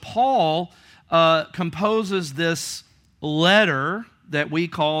Paul composes this letter that we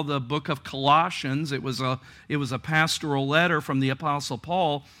call the book of Colossians. It was a pastoral letter from the Apostle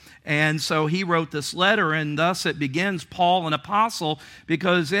Paul. And so he wrote this letter, and thus it begins Paul an apostle,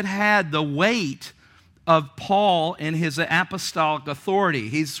 because it had the weight of Paul and his apostolic authority.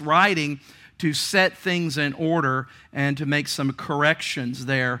 He's writing to set things in order and to make some corrections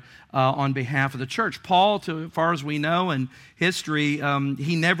there on behalf of the church. Paul, as far as we know in history,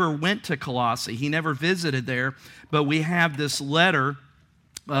 he never went to Colossae. He never visited there, but we have this letter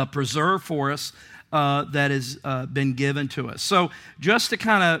preserved for us that has been given to us. So just to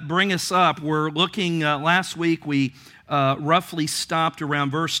kind of bring us up, we're looking, last week we roughly stopped around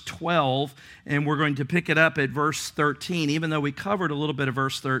verse 12, and we're going to pick it up at verse 13, even though we covered a little bit of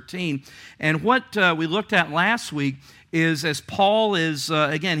verse 13. And what we looked at last week is, as Paul is,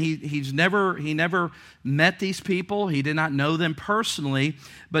 again, he never met these people. He did not know them personally.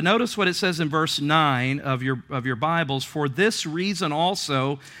 But notice what it says in verse 9 of your Bibles. For this reason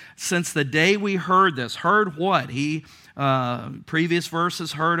also, since the day we heard this, heard what? Previous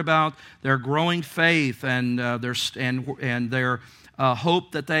verses heard about their growing faith and their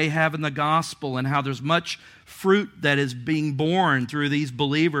hope that they have in the gospel, and how there's much fruit that is being born through these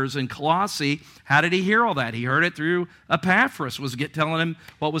believers in Colossae. How did he hear all that? He heard it through Epaphras, telling him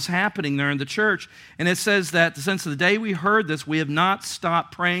what was happening there in the church. And it says that since the day we heard this, we have not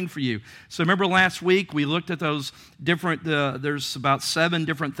stopped praying for you. So remember last week we looked at those different, there's about 7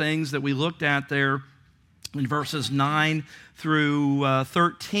 different things that we looked at there in verses 9 through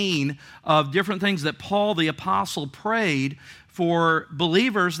 13 of different things that Paul the apostle prayed for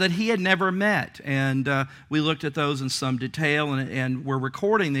believers that he had never met. And we looked at those in some detail, and we're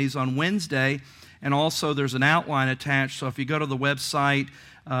recording these on Wednesday. And also there's an outline attached, so if you go to the website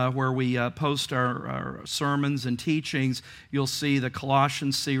where we post our sermons and teachings, you'll see the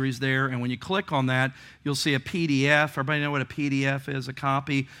Colossians series there. And when you click on that, you'll see a PDF. Everybody know what a PDF is? A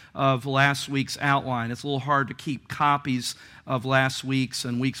copy of last week's outline. It's a little hard to keep copies of last week's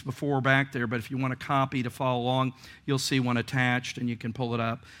and weeks before back there, but if you want a copy to follow along, you'll see one attached, and you can pull it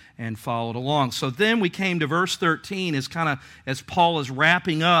up and follow it along. So then we came to verse 13 as as Paul is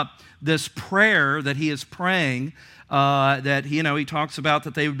wrapping up this prayer that he is praying, that he talks about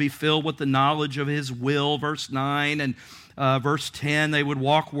that they would be filled with the knowledge of his will, verse 9, and verse 10, they would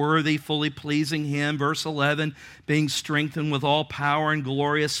walk worthy, fully pleasing him. Verse 11, being strengthened with all power and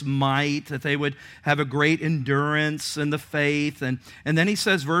glorious might, that they would have a great endurance in the faith. And then he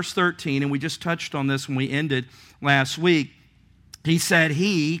says, verse 13, and we just touched on this when we ended last week, he said,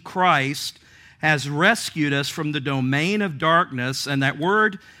 he, Christ, has rescued us from the domain of darkness. And that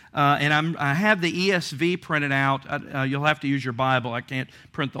word, I have the ESV printed out. You'll have to use your Bible. I can't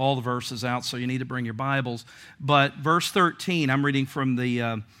print all the verses out, so you need to bring your Bibles. But verse 13, I'm reading from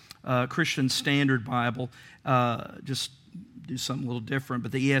the Christian Standard Bible. Just do something a little different,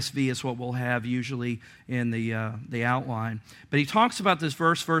 but the ESV is what we'll have usually in the outline. But he talks about this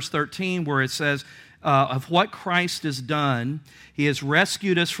verse 13, where it says, of what Christ has done, he has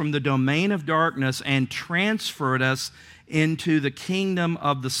rescued us from the domain of darkness and transferred us into the kingdom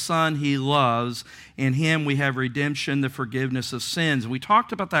of the Son he loves. In him we have redemption, the forgiveness of sins. We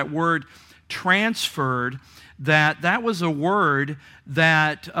talked about that word transferred, that was a word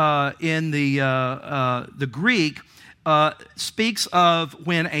that in the Greek speaks of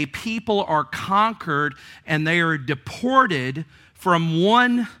when a people are conquered and they are deported from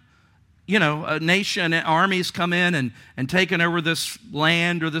one a nation, armies come in and taken over this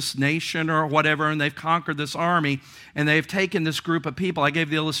land or this nation or whatever, and they've conquered this army, and they've taken this group of people. I gave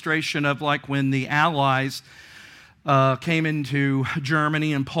the illustration of like when the Allies came into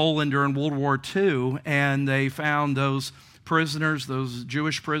Germany and Poland during World War II, and they found those prisoners, those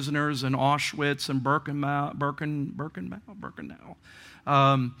Jewish prisoners in Auschwitz and Birkenau,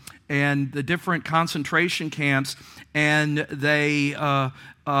 and the different concentration camps, and they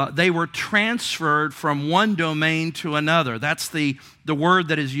were transferred from one domain to another. That's the word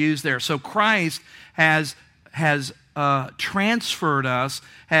that is used there. So Christ has transferred us,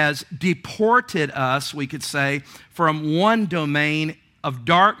 has deported us, we could say, from one domain of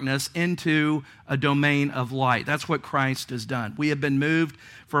darkness into a domain of light. That's what Christ has done. We have been moved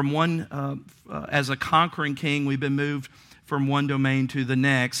from one, as a conquering king, we've been moved from one domain to the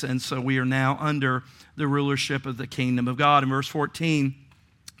next, and so we are now under the rulership of the kingdom of God. In verse 14,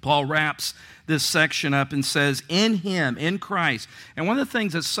 Paul wraps this section up and says, in him, in Christ. And one of the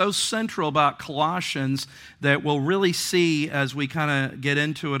things that's so central about Colossians that we'll really see as we kind of get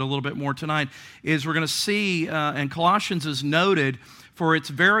into it a little bit more tonight is we're going to see, and Colossians is noted for its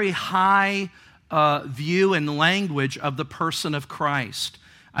very high view and language of the person of Christ.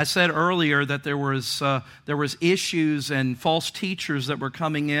 I said earlier that there was issues and false teachers that were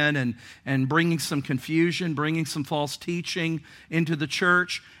coming in and bringing some confusion, bringing some false teaching into the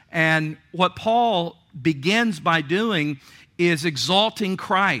church. And what Paul begins by doing is exalting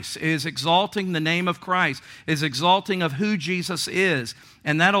Christ, is exalting the name of Christ, is exalting of who Jesus is.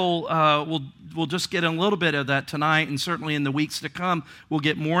 And we'll just get a little bit of that tonight, and certainly in the weeks to come, we'll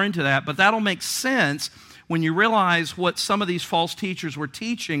get more into that. But that'll make sense when you realize what some of these false teachers were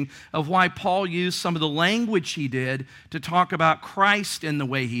teaching of why Paul used some of the language he did to talk about Christ in the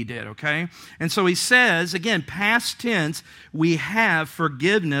way he did, okay? And so he says, again, past tense, we have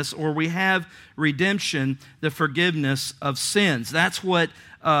forgiveness, or we have redemption, the forgiveness of sins. That's what,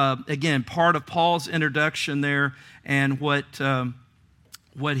 again, part of Paul's introduction there, and what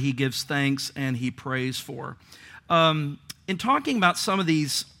he gives thanks and he prays for. In talking about some of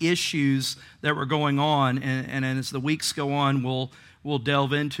these issues that were going on, and as the weeks go on, we'll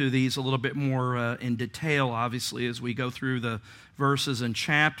delve into these a little bit more in detail, obviously, as we go through the verses and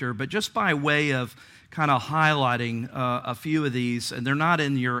chapter. But just by way of kind of highlighting a few of these, and they're not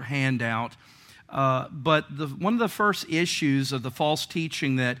in your handout, but one of the first issues of the false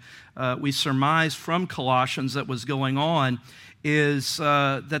teaching that we surmise from Colossians that was going on is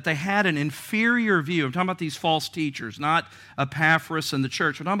that they had an inferior view. I'm talking about these false teachers, not Epaphras and the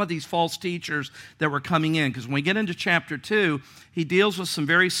church. We're talking about these false teachers that were coming in, because when we get into chapter 2, he deals with some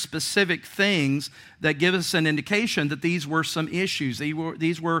very specific things that give us an indication that these were some issues.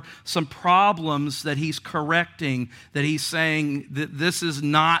 These were some problems that he's correcting, that he's saying that this is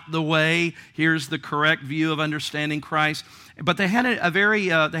not the way. Here's the correct view of understanding Christ. But they had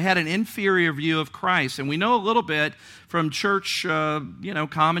they had an inferior view of Christ, and we know a little bit from church,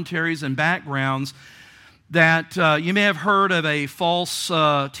 commentaries and backgrounds that you may have heard of a false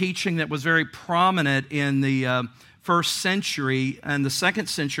teaching that was very prominent in the first century, and the second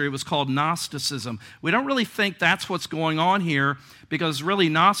century it was called Gnosticism. We don't really think that's what's going on here, because really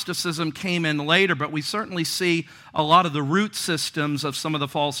Gnosticism came in later, but we certainly see a lot of the root systems of some of the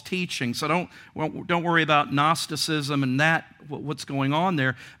false teaching. So don't worry about Gnosticism and what's going on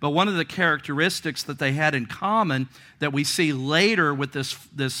there. But one of the characteristics that they had in common that we see later with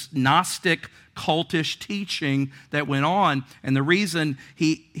this Gnostic cultish teaching that went on, and the reason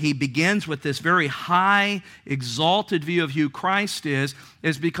he begins with this very high, exalted view of who Christ is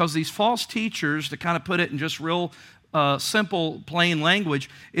because these false teachers, to kind of put it in just real simple, plain language,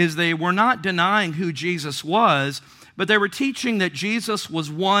 is they were not denying who Jesus was, but they were teaching that Jesus was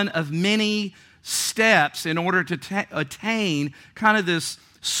one of many steps in order to attain kind of this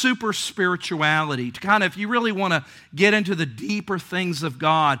super spirituality, to kind of, if you really want to get into the deeper things of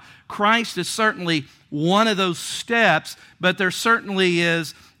God, Christ is certainly one of those steps, but there certainly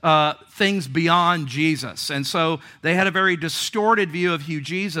is things beyond Jesus. And so they had a very distorted view of who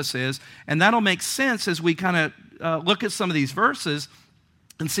Jesus is, and that'll make sense as we kind of look at some of these verses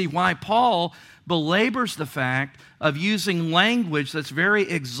and see why Paul belabors the fact of using language that's very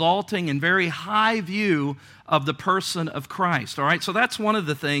exalting and very high view of the person of Christ. All right, so that's one of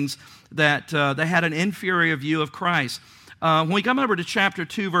the things that they had an inferior view of Christ. When we come over to chapter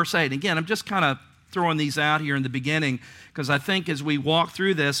 2, verse 8, again, I'm just kind of throwing these out here in the beginning because I think as we walk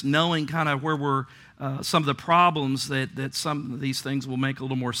through this, knowing kind of where we're some of the problems that some of these things will make a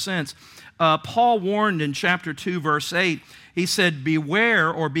little more sense. Paul warned in chapter 2, verse 8, he said,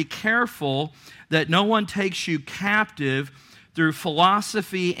 "Beware or be careful that no one takes you captive through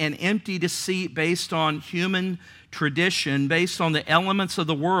philosophy and empty deceit based on human tradition, based on the elements of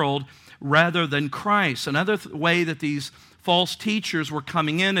the world rather than Christ." Another way that these false teachers were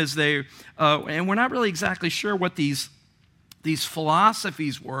coming in is and we're not really exactly sure what these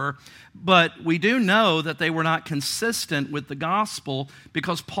philosophies were, but we do know that they were not consistent with the gospel,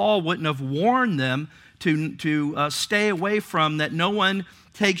 because Paul wouldn't have warned them to stay away from that. No one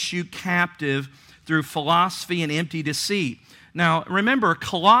takes you captive through philosophy and empty deceit. Now, remember,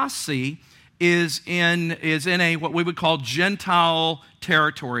 Colossae is in a what we would call Gentile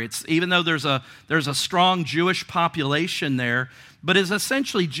territory. It's, even though there's a strong Jewish population there, but it's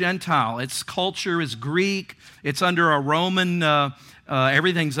essentially Gentile. Its culture is Greek. It's under a Roman.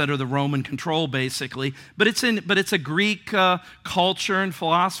 Everything's under the Roman control, basically. But it's a Greek culture and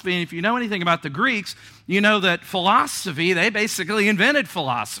philosophy. And if you know anything about the Greeks, you know that philosophy, they basically invented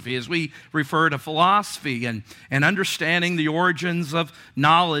philosophy, as we refer to philosophy, and understanding the origins of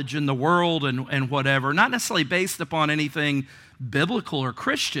knowledge in the world and whatever. Not necessarily based upon anything biblical or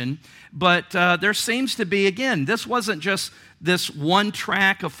Christian, but there seems to be, again, this wasn't just this one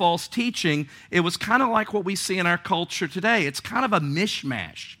track of false teaching. It was kind of like what we see in our culture today. It's kind of a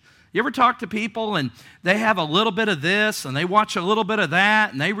mishmash. You ever talk to people and they have a little bit of this and they watch a little bit of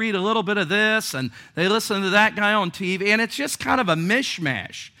that and they read a little bit of this and they listen to that guy on TV, and it's just kind of a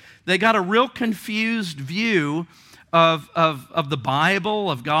mishmash. They got a real confused view of the Bible,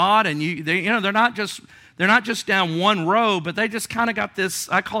 of God, and they're not just down one road, but they just kind of got this,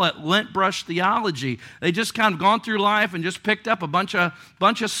 I call it lint brush theology. They just kind of gone through life and just picked up a bunch of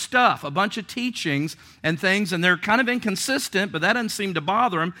stuff, a bunch of teachings and things, and they're kind of inconsistent, but that doesn't seem to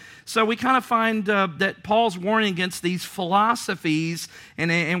bother them. So we kind of find that Paul's warning against these philosophies,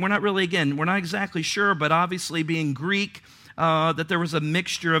 and we're not exactly sure, but obviously being Greek, that there was a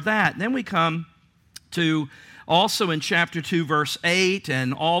mixture of that. And then we come to also in chapter 2, verse 8,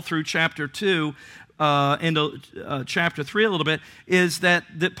 and all through chapter 2, into chapter 3 a little bit, is that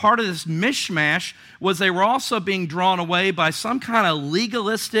part of this mishmash was they were also being drawn away by some kind of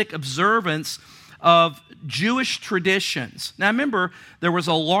legalistic observance of Jewish traditions. Now remember, there was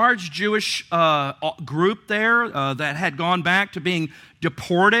a large Jewish group there that had gone back to being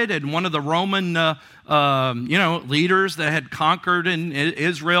deported, and one of the Roman leaders that had conquered in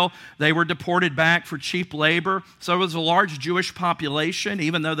Israel, they were deported back for cheap labor. So it was a large Jewish population,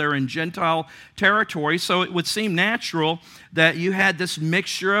 even though they're in Gentile territory. So it would seem natural that you had this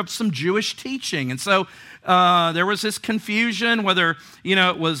mixture of some Jewish teaching. And so there was this confusion whether,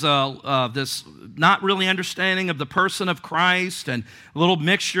 it was this not really understanding of the person of Christ and a little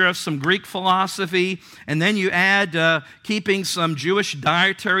mixture of some Greek philosophy. And then you add keeping some Jewish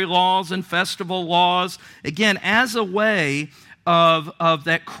dietary laws and festival laws, again, as a way of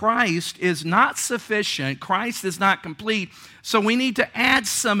that Christ is not sufficient. Christ is not complete. So we need to add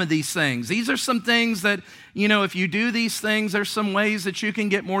some of these things. These are some things that, if you do these things, there's some ways that you can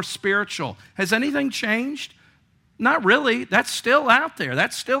get more spiritual. Has anything changed? Not really. That's still out there.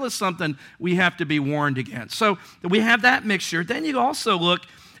 That still is something we have to be warned against. So we have that mixture. Then you also look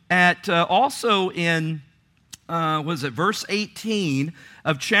at also in verse 18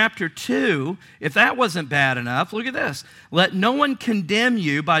 of chapter 2, if that wasn't bad enough, look at this. Let no one condemn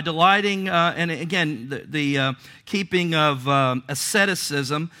you by delighting, and again, the keeping of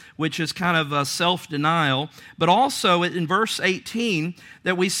asceticism, which is kind of self-denial, but also in verse 18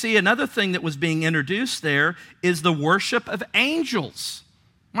 that we see another thing that was being introduced there is the worship of angels.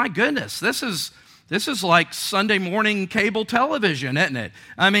 My goodness, this is like Sunday morning cable television, isn't it?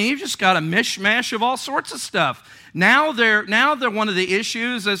 I mean, you've just got a mishmash of all sorts of stuff. Now they're one of the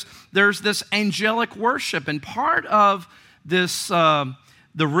issues is there's this angelic worship, and part of this, the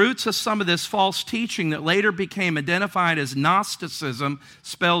roots of some of this false teaching that later became identified as Gnosticism,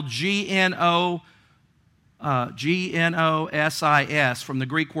 spelled Gnosis from the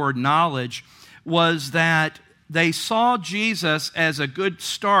Greek word knowledge, was that they saw Jesus as a good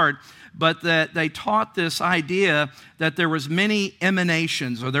start, but that they taught this idea that there was many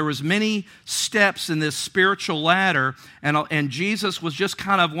emanations, or there was many steps in this spiritual ladder, and Jesus was just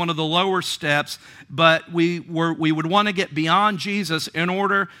kind of one of the lower steps, but we would want to get beyond Jesus in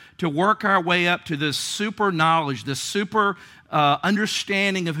order to work our way up to this super knowledge, this super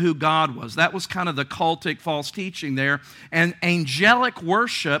understanding of who God was. That was kind of the cultic false teaching there, and angelic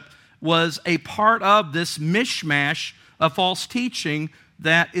worship was a part of this mishmash of false teaching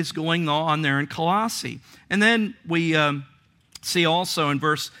that is going on there in Colossae. And then we see also in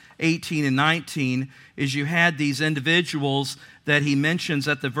verse 18 and 19 is you had these individuals that he mentions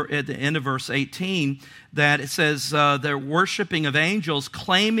at the end of verse 18, that it says they're worshiping of angels,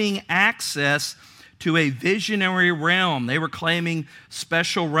 claiming access to a visionary realm. They were claiming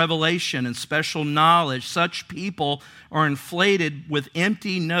special revelation and special knowledge. Such people are inflated with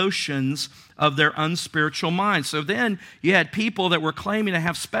empty notions of their unspiritual minds. So then you had people that were claiming to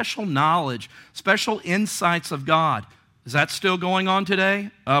have special knowledge, special insights of God. Is that still going on today?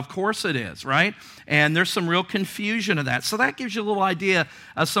 Of course it is, right? And there's some real confusion of that. So that gives you a little idea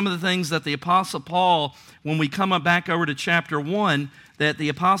of some of the things that the Apostle Paul, when we come back over to chapter 1, that the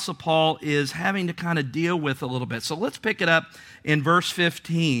Apostle Paul is having to kind of deal with a little bit. So let's pick it up in verse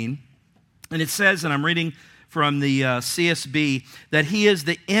 15. And it says, and I'm reading from the CSB, that he is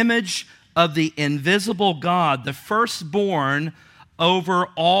the image of the invisible God, the firstborn over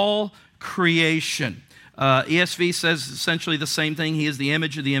all creation. ESV says essentially the same thing. He is the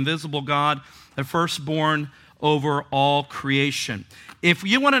image of the invisible God, the firstborn over all creation. If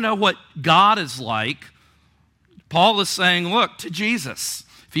you want to know what God is like, Paul is saying, look to Jesus.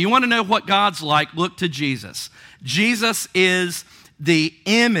 If you want to know what God's like, look to Jesus. Jesus is the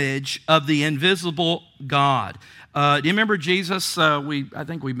image of the invisible God. Do you remember Jesus? I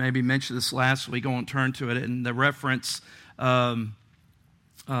think we maybe mentioned this last week. I won't turn to it in the reference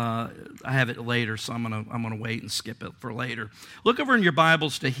I have it later, so I'm gonna wait and skip it for later. Look over in your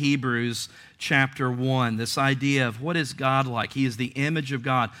Bibles to Hebrews chapter 1, this idea of what is God like? He is the image of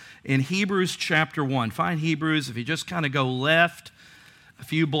God. In Hebrews chapter 1, find Hebrews, if you just kind of go left a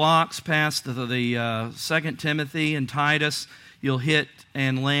few blocks past the 2 Timothy and Titus, you'll hit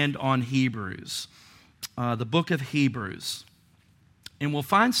and land on Hebrews, the book of Hebrews. And we'll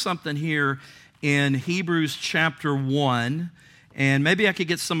find something here in Hebrews chapter 1, and maybe I could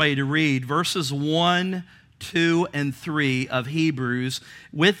get somebody to read verses 1, 2, and 3 of Hebrews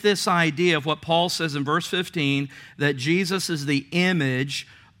with this idea of what Paul says in verse 15, that Jesus is the image,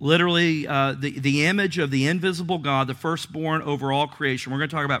 literally the image of the invisible God, the firstborn over all creation. We're going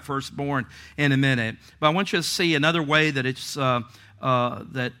to talk about firstborn in a minute. But I want you to see another way that it's the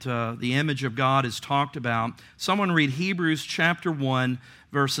image of God is talked about. Someone read Hebrews chapter 1,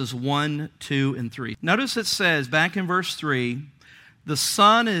 verses 1, 2, and 3. Notice it says, back in verse 3, the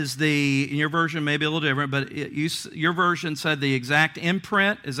Son is in your version may be a little different, but your version said the exact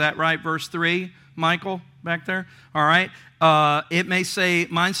imprint. Is that right, verse 3, Michael, back there? All right. It may say,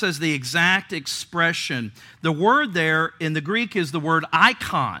 mine says the exact expression. The word there in the Greek is the word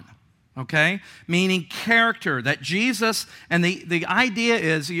icon. Okay, meaning character, that Jesus, and the idea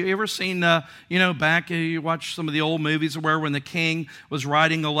is, you ever seen, back, you watch some of the old movies where when the king was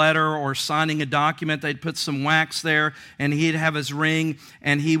writing a letter or signing a document, they'd put some wax there, and he'd have his ring,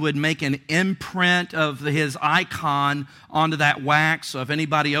 and he would make an imprint of his icon onto that wax, so if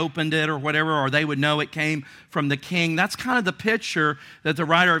anybody opened it or whatever, or they would know it came from the king. That's kind of the picture that the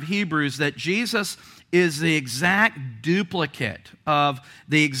writer of Hebrews, that Jesus is the exact duplicate of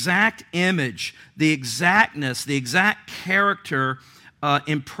the exact image, the exactness, the exact character,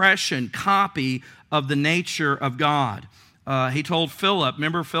 impression, copy of the nature of God. He told Philip,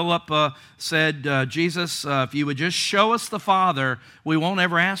 remember Philip said, Jesus, if you would just show us the Father, we won't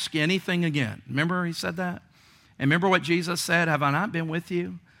ever ask you anything again. Remember he said that? And remember what Jesus said, have I not been with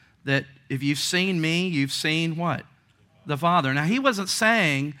you? That if you've seen me, you've seen what? The Father. Now, he wasn't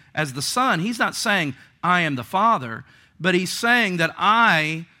saying, as the Son, he's not saying, I am the Father, but he's saying that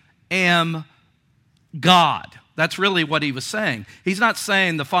I am God. That's really what he was saying. He's not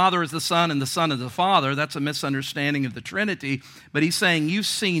saying the Father is the Son and the Son is the Father. That's a misunderstanding of the Trinity. But he's saying, you've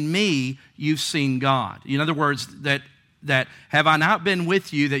seen me, you've seen God. In other words, that have I not been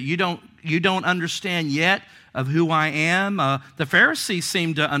with you, that you don't understand yet of who I am? The Pharisees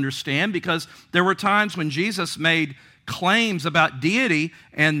seemed to understand, because there were times when Jesus made claims about deity,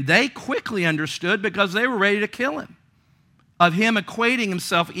 and they quickly understood because they were ready to kill him, of him equating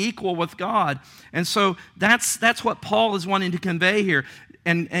himself equal with God. And so that's what Paul is wanting to convey here.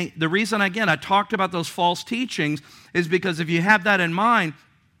 And the reason, again, I talked about those false teachings is because if you have that in mind,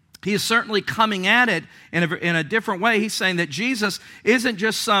 he is certainly coming at it in a different way. He's saying that Jesus isn't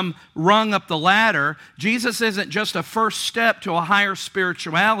just some rung up the ladder. Jesus isn't just a first step to a higher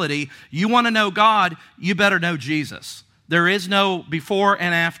spirituality. You want to know God, you better know Jesus. There is no before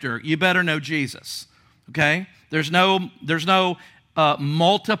and after. You better know Jesus. Okay? There's no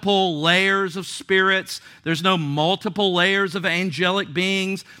multiple layers of spirits. There's no multiple layers of angelic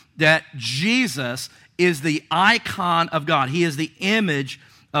beings. That Jesus is the icon of God. He is the image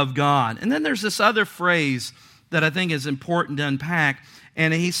of God. And then there's this other phrase that I think is important to unpack.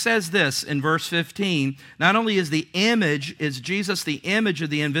 And he says this in verse 15, not only is Jesus the image of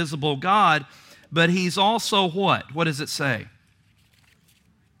the invisible God, but he's also what? What does it say?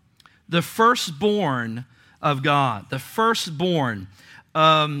 The firstborn of God. The firstborn.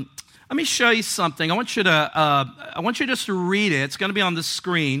 Let me show you something. I want you just to read it. It's going to be on the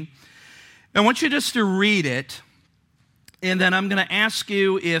screen. I want you just to read it. And then I'm going to ask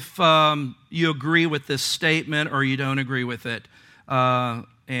you if you agree with this statement or you don't agree with it. Let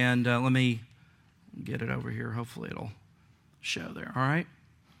me get it over here. Hopefully it'll show there, all right?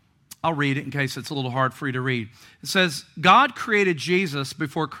 I'll read it in case it's a little hard for you to read. It says, God created Jesus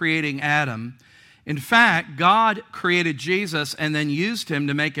before creating Adam. In fact, God created Jesus and then used him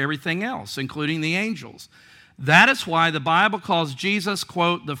to make everything else, including the angels. That is why the Bible calls Jesus,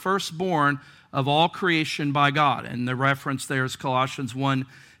 quote, the firstborn of all creation by God. And the reference there is Colossians 1,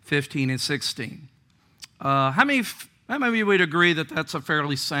 15 and 16. How many of you would agree that that's a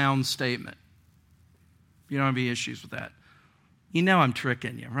fairly sound statement? You don't have any issues with that? You know I'm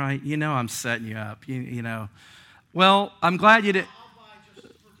tricking you, right? You know I'm setting you up. You know. Well, I'm glad you did.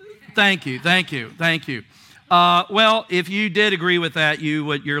 Thank you. Well, if you did agree with that,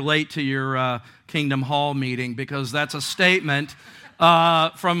 you're late to your Kingdom Hall meeting, because that's a statement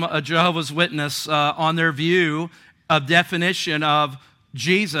from a Jehovah's Witness on their view of definition of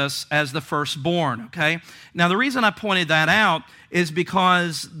Jesus as the firstborn, okay? Now, the reason I pointed that out is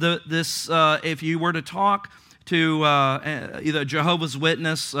because if you were to talk to either Jehovah's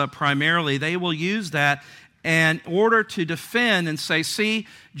Witness primarily, they will use that in order to defend and say, see,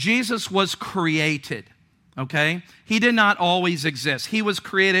 Jesus was created, okay? He did not always exist. He was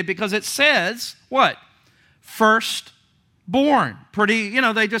created because it says, what? Firstborn. Pretty,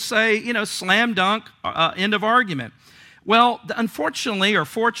 they just say, slam dunk, end of argument. Well, unfortunately or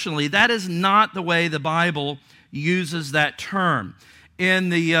fortunately, that is not the way the Bible uses that term. In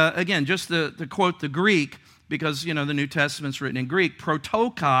the, again, just to quote the Greek, because, the New Testament's written in Greek,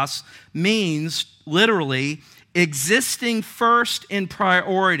 protokos means literally existing first in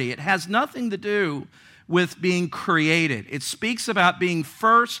priority. It has nothing to do with being created. It speaks about being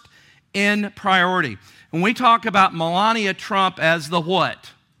first in priority. When we talk about Melania Trump as the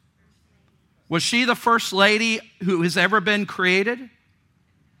what? Was she the first lady who has ever been created?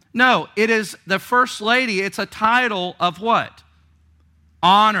 No, it is the first lady. It's a title of what?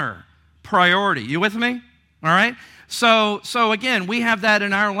 Honor, priority. You with me? All right? So again, we have that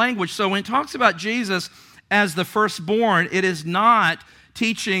in our language. So when it talks about Jesus as the firstborn, it is not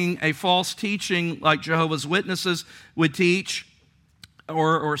teaching a false teaching like Jehovah's Witnesses would teach,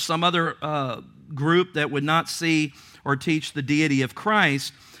 or some other group that would not see or teach the deity of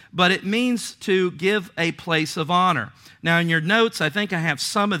Christ, but it means to give a place of honor. Now, in your notes, I think I have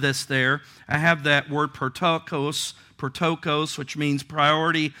some of this there. I have that word protokos, which means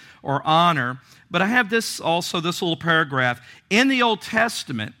priority or honor. But I have this little paragraph. In the Old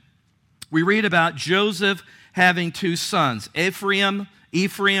Testament, we read about Joseph having two sons, Ephraim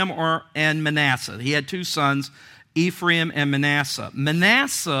and Manasseh. He had two sons, Ephraim and Manasseh.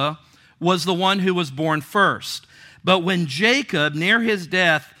 Manasseh was the one who was born first. But when Jacob, near his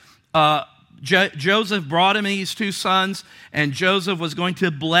death, Joseph brought him these two sons, and Joseph was going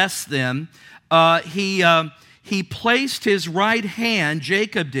to bless them. He placed his right hand,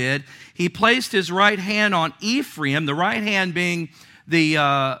 Jacob did, he placed his right hand on Ephraim, the right hand being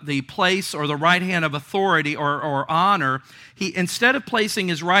the place or the right hand of authority or honor. Instead of placing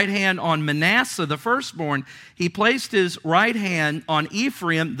his right hand on Manasseh, the firstborn, he placed his right hand on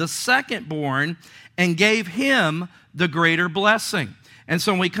Ephraim, the secondborn, and gave him the greater blessing. And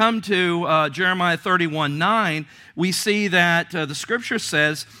so when we come to Jeremiah 31:9, we see that the scripture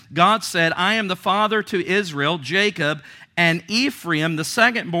says, God said, I am the father to Israel, Jacob, and Ephraim, the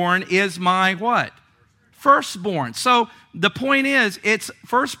secondborn, is my what? Firstborn. So the point is,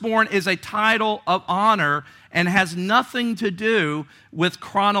 firstborn is a title of honor and has nothing to do with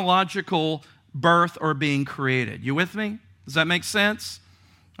chronological birth or being created. You with me? Does that make sense?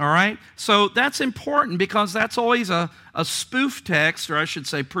 All right? So that's important because that's always a spoof text, or I should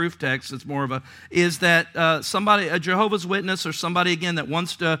say proof text, it's more of is that a Jehovah's Witness or somebody, again, that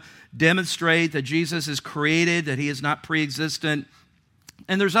wants to demonstrate that Jesus is created, that he is not pre-existent.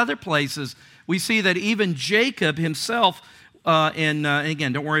 And there's other places we see that even Jacob himself,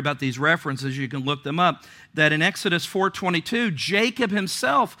 again, don't worry about these references, you can look them up, that in Exodus 4:22, Jacob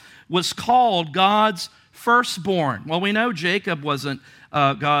himself was called God's firstborn. Well, we know Jacob wasn't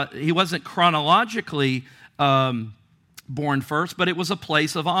he wasn't chronologically born first, but it was a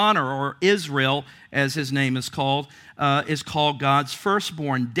place of honor, or Israel, as his name is called God's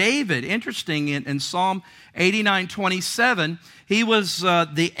firstborn. David, interesting, in Psalm 89:27, he was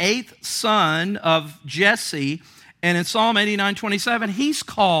the eighth son of Jesse, and in Psalm 89:27, he's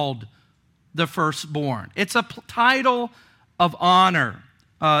called the firstborn. It's a title of honor.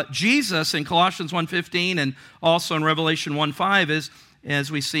 Jesus in Colossians 1:15 and also in Revelation 1:5 is,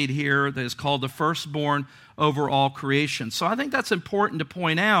 as we see it here, that is called the firstborn over all creation. So I think that's important to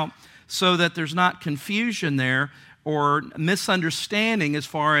point out so that there's not confusion there or misunderstanding as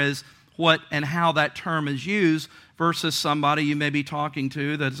far as what and how that term is used versus somebody you may be talking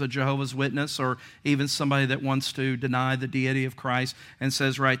to that's a Jehovah's Witness or even somebody that wants to deny the deity of Christ and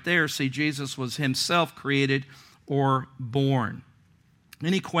says right there, see, Jesus was himself created or born.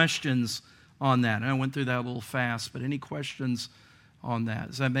 Any questions on that? I went through that a little fast, but any questions on that?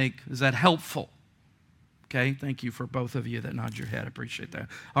 Is that helpful? Okay, thank you for both of you that nod your head. I appreciate that.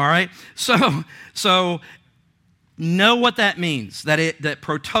 All right, so know what that means. That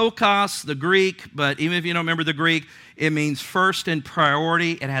protokos, the Greek, but even if you don't remember the Greek, it means first in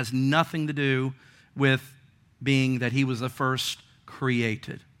priority. It has nothing to do with being that he was the first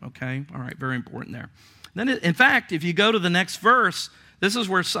created. Okay, all right, very important there. Then, in fact, if you go to the next verse, this is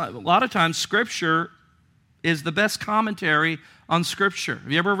where a lot of times Scripture is the best commentary on Scripture.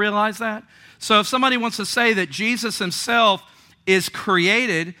 Have you ever realized that? So if somebody wants to say that Jesus himself is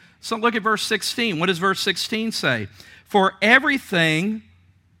created, So look at verse 16. What does verse 16 say? For everything,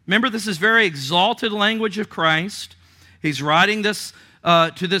 remember this is very exalted language of Christ. He's writing this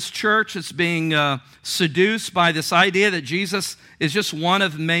to this church that's being seduced by this idea that Jesus is just one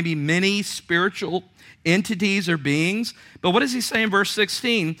of maybe many spiritual entities or beings. But what does he say in verse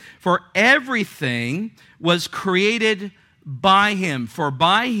 16? For everything was created by him. For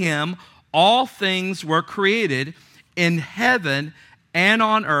by him all things were created in heaven and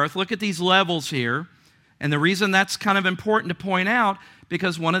on earth. Look at these levels here. And the reason that's kind of important to point out,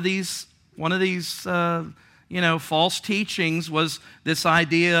 because one of these false teachings was this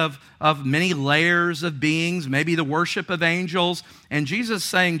idea of many layers of beings, maybe the worship of angels. And Jesus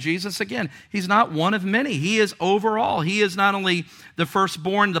saying, again, he's not one of many. He is overall. He is not only the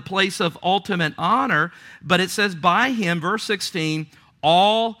firstborn, the place of ultimate honor, but it says by him, verse 16,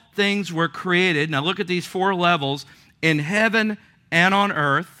 all things were created. Now look at these four levels, in heaven and on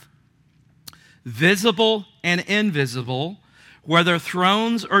earth, visible and invisible, whether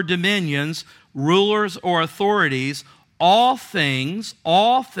thrones or dominions, rulers or authorities, all things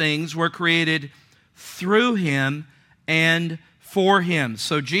were created through him and for him.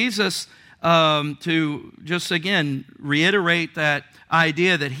 So Jesus, to just again reiterate that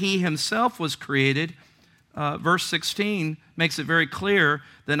idea that he himself was created, verse 16 makes it very clear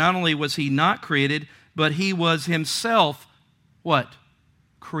that not only was he not created, but he was himself, what?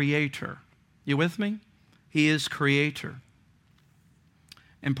 Creator. You with me? He is creator.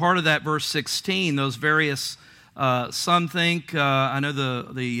 And part of that verse 16, those various, some think, I know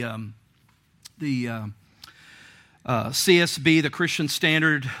the CSB, the Christian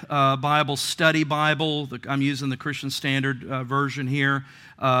Standard Bible, Study Bible, I'm using the Christian Standard version here.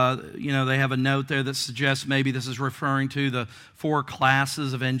 They have a note there that suggests maybe this is referring to the four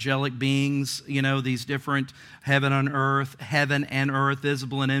classes of angelic beings, these different heaven and earth,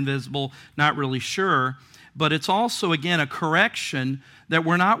 visible and invisible, not really sure. But it's also, again, a correction that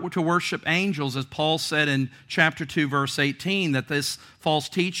we're not to worship angels, as Paul said in chapter 2, verse 18, that this false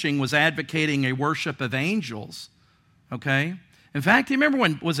teaching was advocating a worship of angels. Okay? In fact, do you remember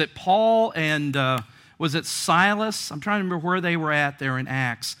when, was it Paul and, was it Silas? I'm trying to remember where they were at there in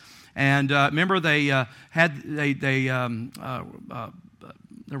Acts. And remember there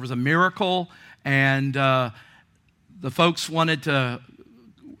was a miracle, and the folks wanted to,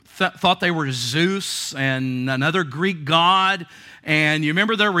 thought they were Zeus and another Greek god. And you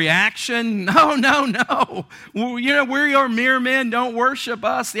remember their reaction? No. We're your mere men. Don't worship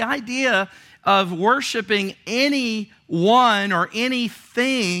us. The idea of worshiping anyone or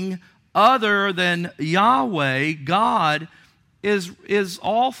anything other than Yahweh, God, is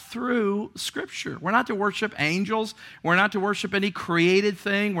all through Scripture. We're not to worship angels. We're not to worship any created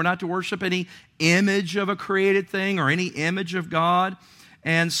thing. We're not to worship any image of a created thing or any image of God.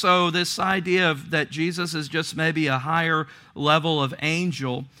 And so this idea of that Jesus is just maybe a higher level of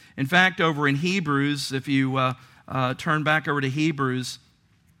angel. In fact, over in Hebrews, if you turn back over to Hebrews,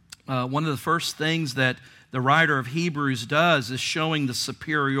 one of the first things that the writer of Hebrews does is showing the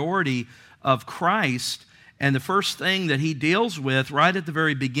superiority of Christ. And the first thing that he deals with right at the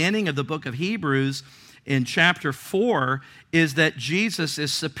very beginning of the book of Hebrews in chapter 4 is that Jesus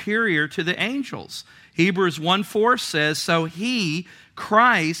is superior to the angels. Hebrews 1:4 says, so he,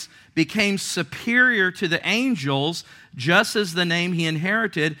 Christ, became superior to the angels, just as the name he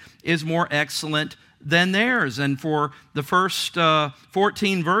inherited is more excellent than theirs. And for the first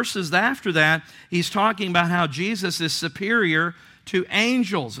 14 verses after that, he's talking about how Jesus is superior to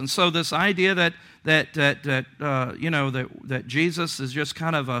angels. And so this idea that Jesus is just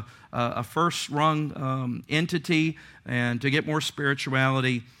kind of a first-rung entity, and to get more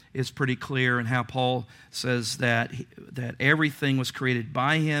spirituality is pretty clear in how Paul says that everything was created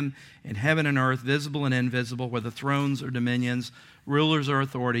by him in heaven and earth, visible and invisible, whether thrones or dominions, rulers or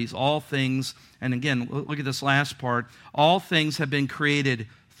authorities, all things. And again, look at this last part. All things have been created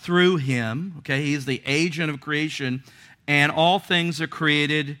through him. Okay, he's the agent of creation, and all things are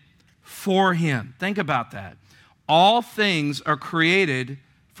created for him. Think about that. All things are created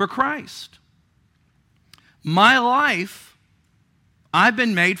for Christ. My life, I've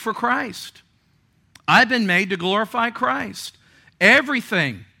been made for Christ. I've been made to glorify Christ.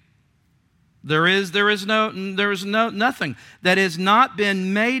 Everything. There is nothing that has not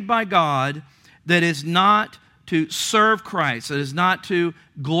been made by God that is not to serve Christ, that is not to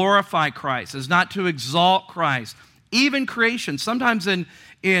glorify Christ, that is not to exalt Christ. Even creation. Sometimes in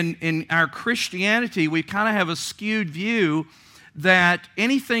our Christianity, we kind of have a skewed view that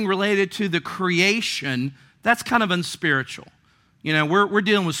anything related to the creation, that's kind of unspiritual. We're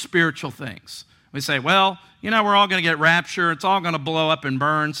dealing with spiritual things. We say, well, we're all going to get raptured. It's all going to blow up and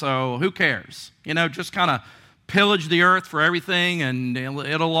burn, so who cares? Just kind of pillage the earth for everything, and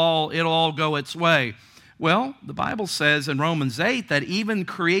it'll all go its way. Well, the Bible says in Romans 8 that even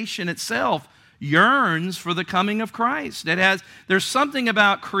creation itself yearns for the coming of Christ. There's something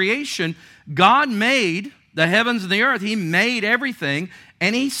about creation. God made the heavens and the earth. He made everything,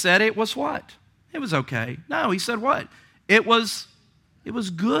 and he said it was what? It was okay. No, he said what? It was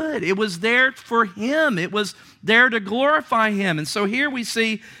good. It was there for him. It was there to glorify him. And so here we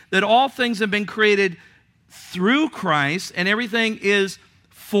see that all things have been created through Christ, and everything is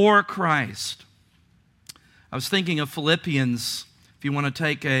for Christ. I was thinking of Philippians. If you want to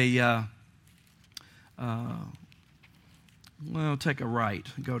take take a right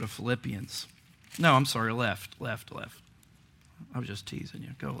and go to Philippians. No, I'm sorry, left. I was just teasing you.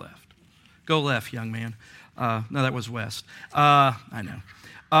 Go left. Go left, young man. No, that was west. I know.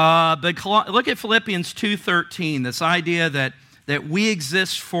 But look at Philippians 2:13, this idea that we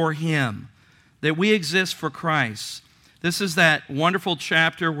exist for him, that we exist for Christ. This is that wonderful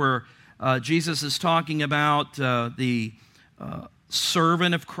chapter where Jesus is talking about the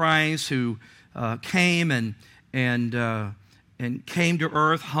servant of Christ who came and came to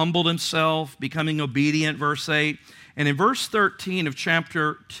earth, humbled himself, becoming obedient, verse 8. And in verse 13 of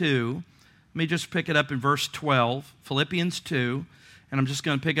chapter 2, let me just pick it up in verse 12, Philippians 2, and I'm just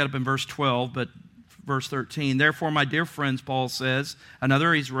going to pick it up in verse 12, but verse 13. Therefore, my dear friends, Paul says,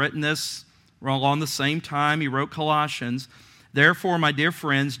 he's written this along the same time he wrote Colossians. Therefore, my dear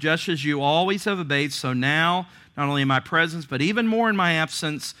friends, just as you always have obeyed, so now, not only in my presence, but even more in my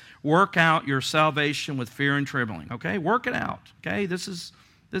absence, work out your salvation with fear and trembling. Okay, work it out. Okay, this is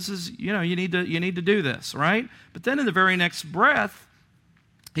you need to do this, right? But then in the very next breath,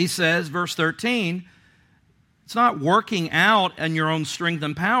 he says, verse 13, it's not working out in your own strength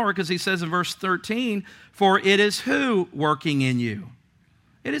and power, because he says in verse 13, for it is who working in you?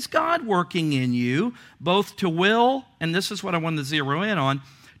 It is God working in you, both to will, and this is what I wanted to zero in on,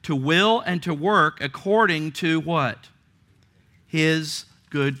 to will and to work according to what? His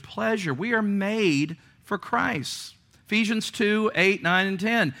good pleasure. We are made for Christ. Ephesians 2, 8, 9, and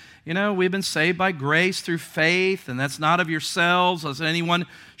 10. We've been saved by grace through faith, and that's not of yourselves, as anyone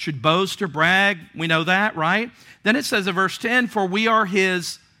should boast or brag. We know that, right? Then it says in verse 10, for we are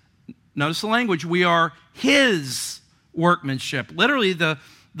his, notice the language, we are his workmanship. Literally, the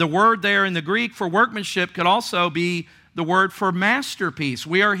word there in the Greek for workmanship could also be the word for masterpiece.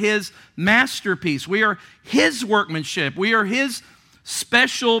 We are his masterpiece. We are his workmanship. We are his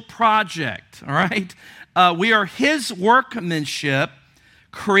special project, all right? We are his workmanship,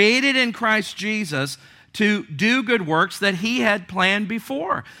 created in Christ Jesus to do good works that he had planned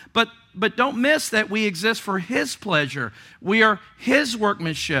before. But don't miss that we exist for his pleasure. We are his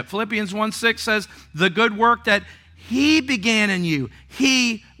workmanship. Philippians 1:6 says, the good work that he began in you,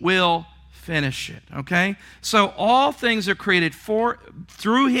 he will finish it, okay? So all things are created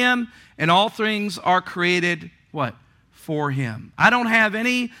through him, and all things are created, what? For him. I don't have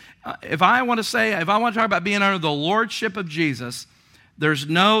any, if I want to talk about being under the lordship of Jesus, there's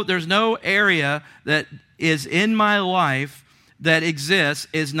no area that is in my life that exists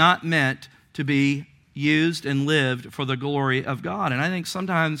is not meant to be used and lived for the glory of God. And I think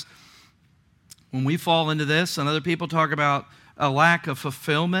sometimes when we fall into this and other people talk about a lack of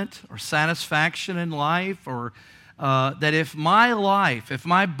fulfillment or satisfaction in life, or that if my life, if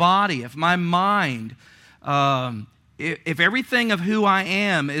my body, if my mind, if everything of who I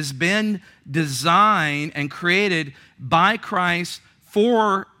am has been designed and created by Christ,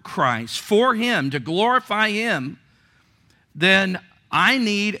 for him, to glorify him, then I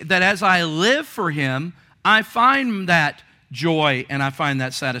need that as I live for him, I find that joy and I find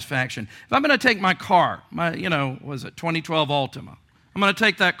that satisfaction. If I'm going to take my car, my 2012 Altima, I'm going to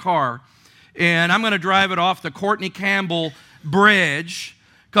take that car and I'm going to drive it off the Courtney Campbell Bridge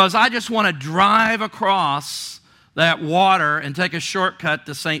because I just want to drive across that water and take a shortcut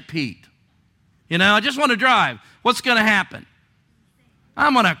to St. Pete. I just want to drive. What's going to happen?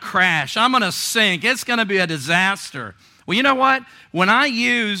 I'm going to crash. I'm going to sink. It's going to be a disaster. Well, you know what? When I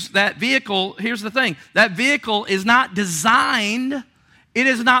use that vehicle, here's the thing. That vehicle is not designed, it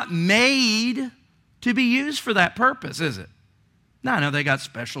is not made to be used for that purpose, is it? Now, I know they got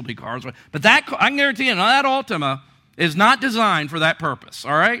specialty cars, but I can guarantee you, that Altima is not designed for that purpose,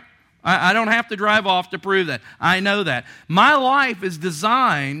 all right? I don't have to drive off to prove that. I know that. My life is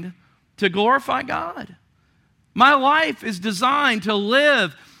designed to glorify God. My life is designed to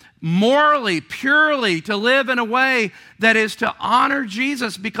live morally, purely, to live in a way that is to honor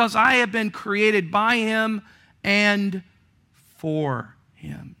Jesus because I have been created by him and for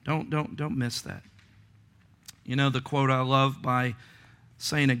him. Don't miss that. You know the quote I love by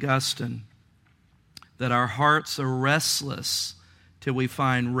St. Augustine, that our hearts are restless till we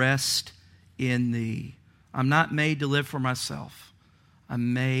find rest in thee. I'm not made to live for myself.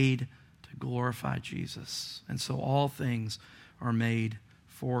 I'm made to glorify Jesus. And so all things are made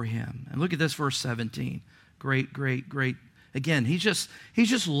for him. And look at this verse 17. Great. Again, he's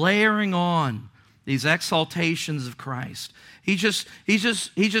just layering on these exaltations of Christ. He's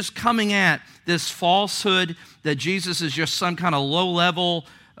just coming at this falsehood that Jesus is just some kind of low-level,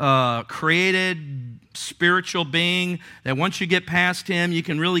 created spiritual being, that once you get past him, you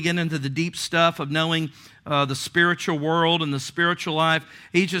can really get into the deep stuff of knowing the spiritual world and the spiritual life.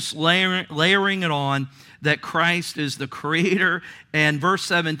 He's just layering it on that Christ is the creator. And verse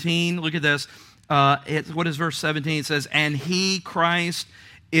 17, look at this. What is verse 17? It says, and he, Christ,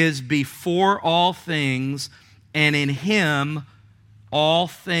 is before all things, and in him all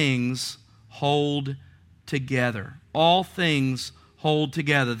things hold together. All things hold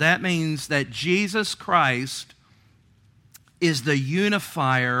together. That means that Jesus Christ is the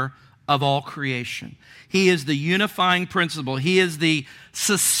unifier of all creation. He is the unifying principle. He is the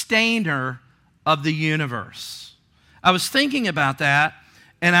sustainer of the universe. I was thinking about that,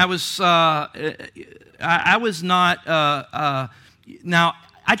 and I was not. Now,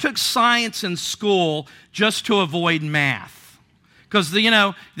 I took science in school just to avoid math, because you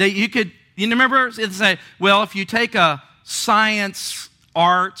remember it say, well, if you take a science,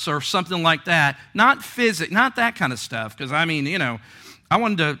 arts, or something like that, not physics, not that kind of stuff, because I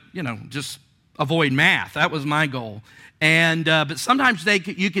wanted to just avoid math. That was my goal. And but sometimes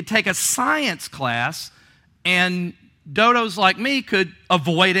you could take a science class, and dodos like me could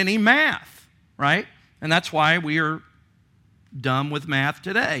avoid any math, right? And that's why we are dumb with math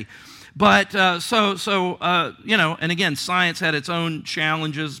today. But and again, science had its own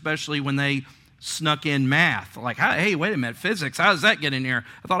challenges, especially when they snuck in math. Like, hey, wait a minute, physics, how does that get in here?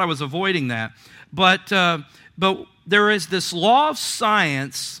 I thought I was avoiding that. But there is this law of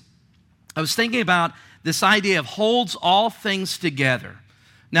science. I was thinking about this idea of holds all things together.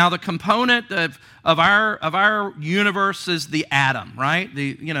 Now, the component of our universe is the atom, right?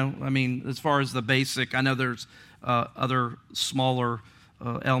 As far as the basic, I know there's other smaller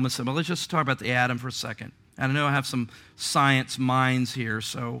elements, but let's just talk about the atom for a second. And I know I have some science minds here,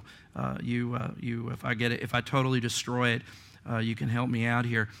 so if I totally destroy it, you can help me out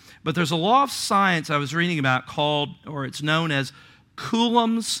here. But there's a law of science I was reading about it's known as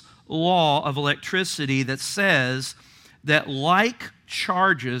Coulomb's law of electricity, that says that like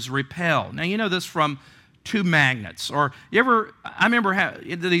charges repel. Now, you know this from two magnets. I remember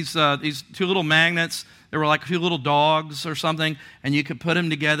these two little magnets. They were like two little dogs or something, and you could put them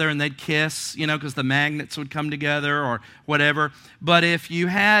together and they'd kiss, because the magnets would come together or whatever. But if you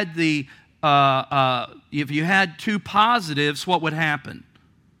had two positives, what would happen?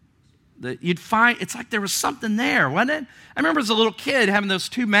 You'd find it's like there was something there, wasn't it? I remember as a little kid having those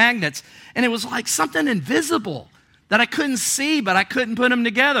two magnets, and it was like something invisible that I couldn't see, but I couldn't put them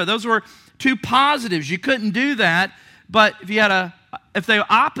together. Those were two positives. You couldn't do that. But if they were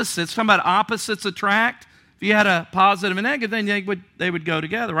opposites, talking about opposites attract, if you had a positive and negative, then they would go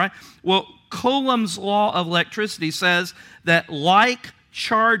together, right? Well, Coulomb's law of electricity says that like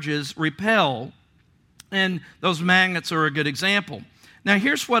charges repel, and those magnets are a good example. Now,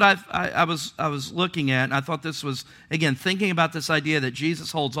 here's what I was looking at, and I thought this was, again, thinking about this idea that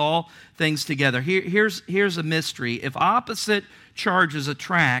Jesus holds all things together. Here's a mystery. If opposite charges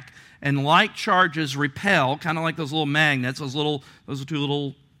attract and like charges repel, kind of like those little magnets, those two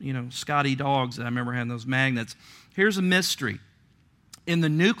little, Scotty dogs that I remember having those magnets. Here's a mystery. In the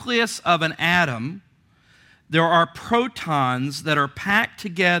nucleus of an atom, there are protons that are packed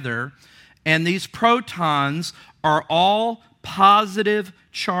together, and these protons are all positive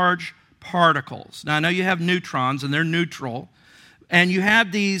charge particles. Now, I know you have neutrons, and they're neutral, and you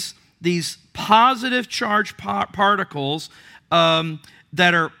have these positive charge particles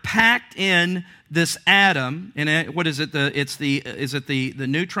that are packed in this atom. And what is it? The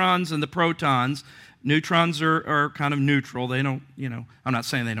neutrons and the protons. Neutrons are kind of neutral. They don't, I'm not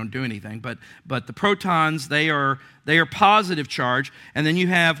saying they don't do anything, but the protons, they are positive charge. And then you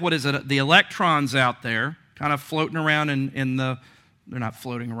have, the electrons out there, kind of floating around they're not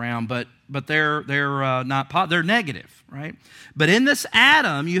floating around, but they're they're negative, right? But in this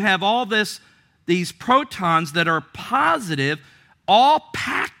atom, you have all these protons that are positive, all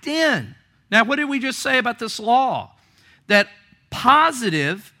packed in. Now, what did we just say about this law? That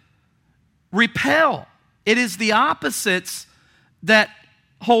positive repel. It is the opposites that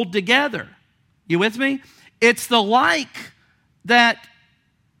hold together. You with me? It's the like that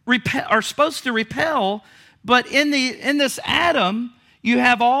are supposed to repel, but in this atom, you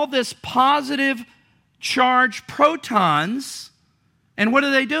have all this positive charged protons, and what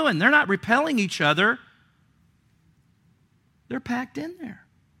are they doing? They're not repelling each other. They're packed in there.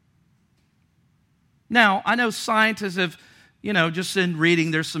 Now, I know scientists have, just in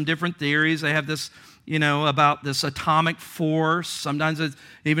reading, there's some different theories. They have this, about this atomic force. Sometimes they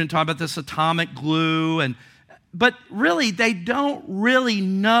even talk about this atomic glue. But really, they don't really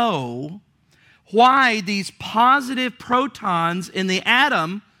know why these positive protons in the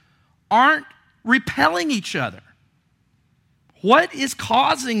atom aren't repelling each other. What is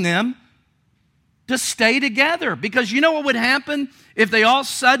causing them to stay together? Because you know what would happen if they all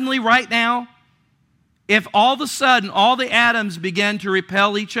suddenly, right now, if all of a sudden all the atoms began to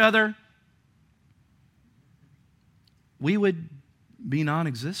repel each other, we would be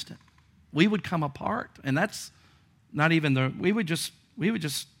non-existent. We would come apart. And that's not even we would just, I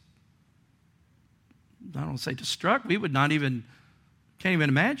don't want to say destruct, we would not even, can't even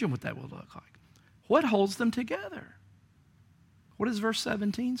imagine what that would look like. What holds them together? What does verse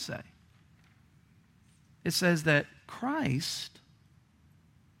 17 say? It says that Christ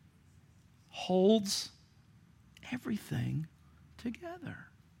holds everything together.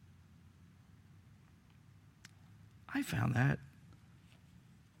 I found that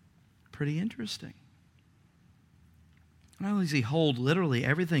pretty interesting. Not only does he hold literally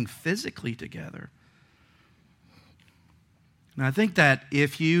everything physically together, and I think that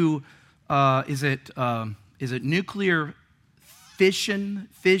if you, is it nuclear fission,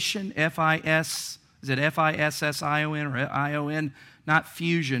 F-I-S, is it F-I-S-S-I-O-N or I-O-N? Not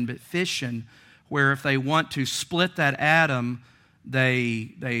fusion, but fission, where if they want to split that atom,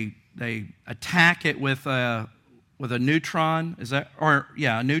 they attack it with a neutron. Is that, or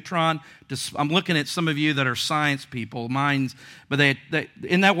yeah, a neutron. I'm looking at some of you that are science people, minds, but they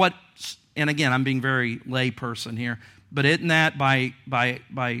isn't that what? And again, I'm being very lay person here, but isn't that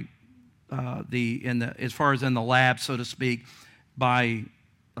as far as in the lab, so to speak, by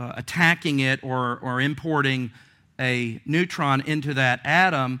attacking it or importing a neutron into that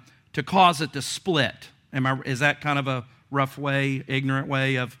atom to cause it to split? Is that kind of a rough way, ignorant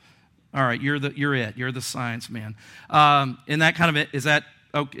way of? All right, you're the science man. In that kind of is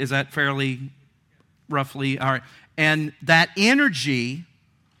that fairly roughly all right? And that energy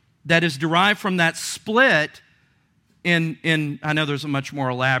that is derived from that split, in I know there's a much more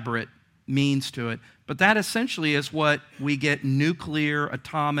elaborate means to it, but that essentially is what we get nuclear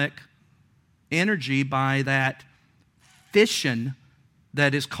atomic energy by that fission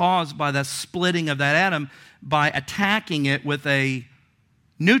that is caused by the splitting of that atom by attacking it with a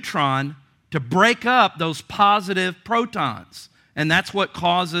neutron to break up those positive protons. And that's what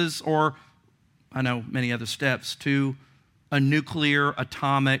causes, or I know many other steps, to a nuclear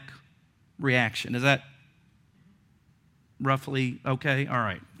atomic reaction. Is that roughly okay? All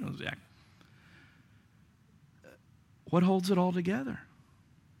right. What holds it all together?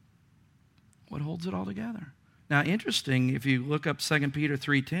 What holds it all together? Now, interesting, if you look up 2 Peter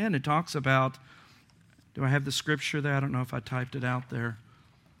 3:10, it talks about, do I have the scripture there? I don't know if I typed it out there.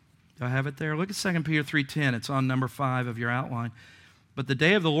 Do I have it there? Look at 2 Peter 3:10. It's on number 5 of your outline. But the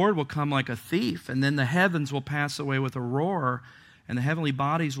day of the Lord will come like a thief, and then the heavens will pass away with a roar, and the heavenly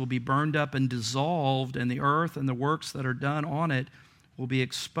bodies will be burned up and dissolved, and the earth and the works that are done on it will be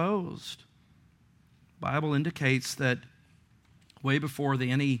exposed. The Bible indicates that way before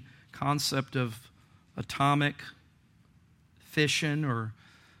any concept of atomic fission or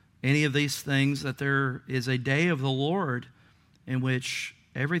any of these things, that there is a day of the Lord in which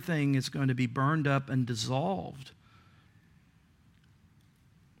everything is going to be burned up and dissolved.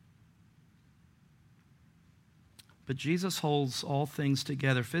 But Jesus holds all things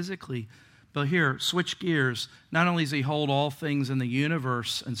together physically. But here, switch gears. Not only does he hold all things in the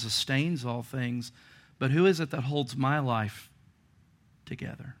universe and sustains all things, but who is it that holds my life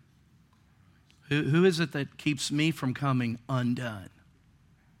together? Who is it that keeps me from coming undone,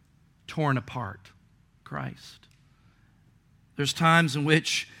 torn apart? Christ. There's times in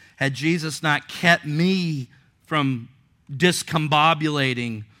which, had Jesus not kept me from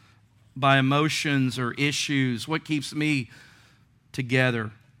discombobulating by emotions or issues, what keeps me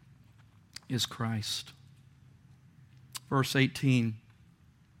together is Christ. Verse 18,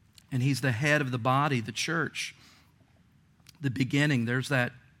 and he's the head of the body, the church. The beginning, there's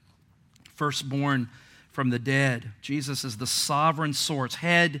that firstborn from the dead. Jesus is the sovereign source.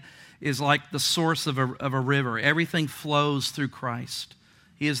 Head is like the source of a river. Everything flows through Christ.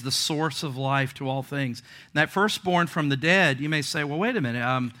 He is the source of life to all things. And that firstborn from the dead, you may say, well, wait a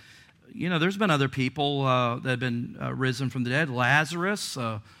minute. there's been other people that have been risen from the dead. Lazarus,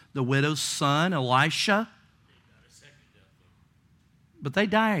 the widow's son, Elisha. But they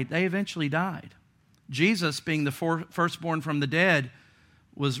died. They eventually died. Jesus, being the firstborn from the dead,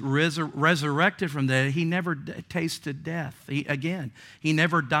 was resurrected from the dead. He never tasted death. He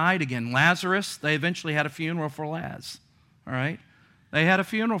never died again. Lazarus, they eventually had a funeral for Laz. All right? They had a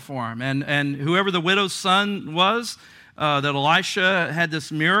funeral for him. And whoever the widow's son was, that Elisha had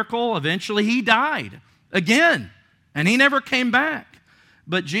this miracle, eventually he died again. And he never came back.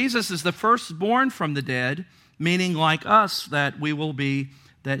 But Jesus is the firstborn from the dead, meaning like us, that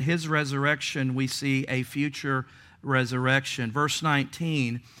his resurrection, we see a future resurrection. Verse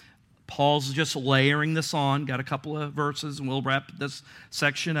 19, Paul's just layering this on. Got a couple of verses, and we'll wrap this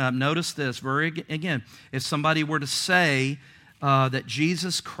section up. Notice this, again, if somebody were to say that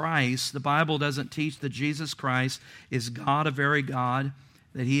Jesus Christ, the Bible doesn't teach that Jesus Christ is God, a very God,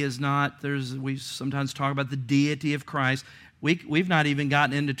 that he is not, we sometimes talk about the deity of Christ. We've not even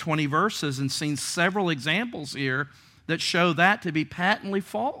gotten into 20 verses and seen several examples here that show that to be patently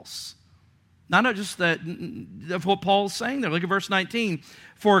false. Not just that of what Paul's saying there. Look at verse 19.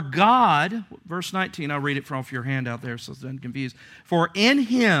 For God, verse 19, I'll read it from off your handout there so it's not confused. For in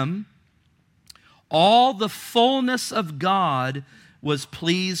him all the fullness of God was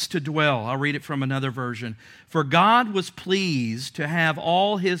pleased to dwell. I'll read it from another version. For God was pleased to have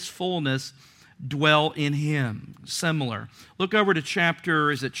all his fullness dwell in him. Similar. Look over to look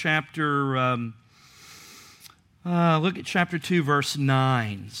at chapter 2, verse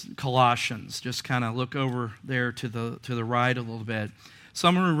 9, Colossians. Just kind of look over there to the right a little bit.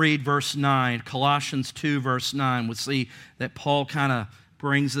 Someone will read verse 9, Colossians 2, verse 9. We'll see that Paul kind of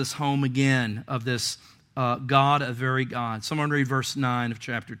brings this home again of this God, a very God. Someone read verse 9 of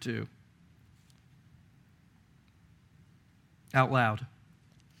chapter 2. Out loud.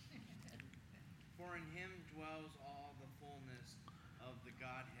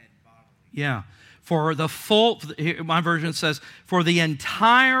 Yeah. My version says, for the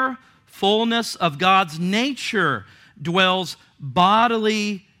entire fullness of God's nature dwells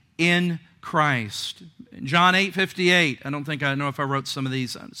bodily in Christ. John 8:58. I know if I wrote some of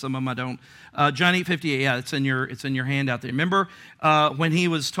these, some of them I don't. John 8:58. Yeah, it's in your handout there. Remember when he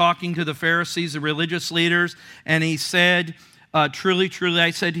was talking to the Pharisees, the religious leaders, and he said, "Truly, truly,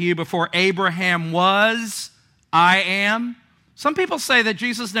 I said to you, before Abraham was, I am." Some people say that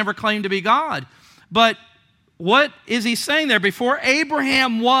Jesus never claimed to be God. But what is he saying there? Before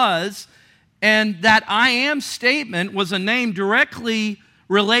Abraham was, and that I am statement was a name directly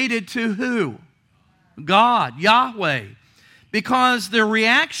related to who? God, Yahweh. Because the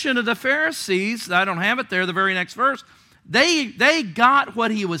reaction of the Pharisees, I don't have it there, the very next verse, they got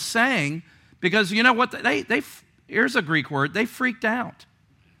what he was saying because you know what? Here's a Greek word, they freaked out.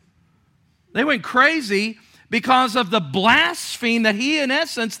 They went crazy because of the blasphemy that in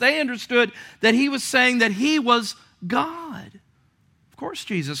essence, they understood that he was saying that he was God. Of course,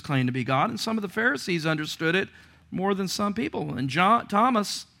 Jesus claimed to be God, and some of the Pharisees understood it more than some people. And John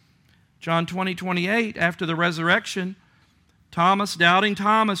 20:28, after the resurrection, Thomas, doubting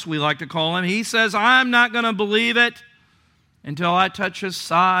Thomas, we like to call him, he says, I'm not going to believe it until I touch his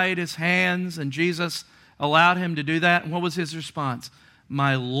side, his hands. And Jesus allowed him to do that. And what was his response?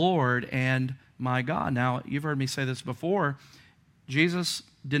 My Lord and my God. Now, you've heard me say this before. Jesus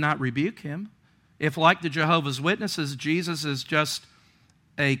did not rebuke him. If, like the Jehovah's Witnesses, Jesus is just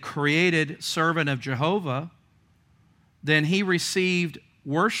a created servant of Jehovah, then he received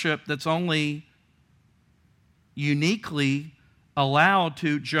worship that's only uniquely allowed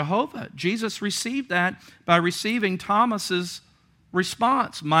to Jehovah. Jesus received that by receiving Thomas's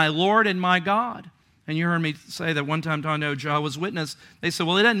response, my Lord and my God. And you heard me say that one time talking to a Jehovah's Witness, they said,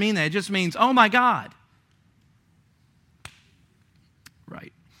 well, it doesn't mean that. It just means, oh my God.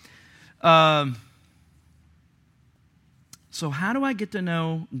 Right. So how do I get to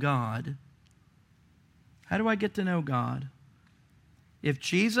know God? How do I get to know God? If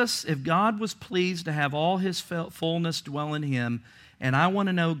God was pleased to have all his fullness dwell in him, and I want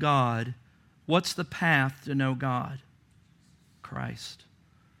to know God, what's the path to know God? Christ.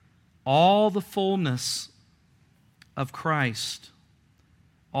 All the fullness of Christ,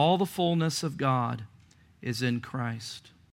 all the fullness of God is in Christ.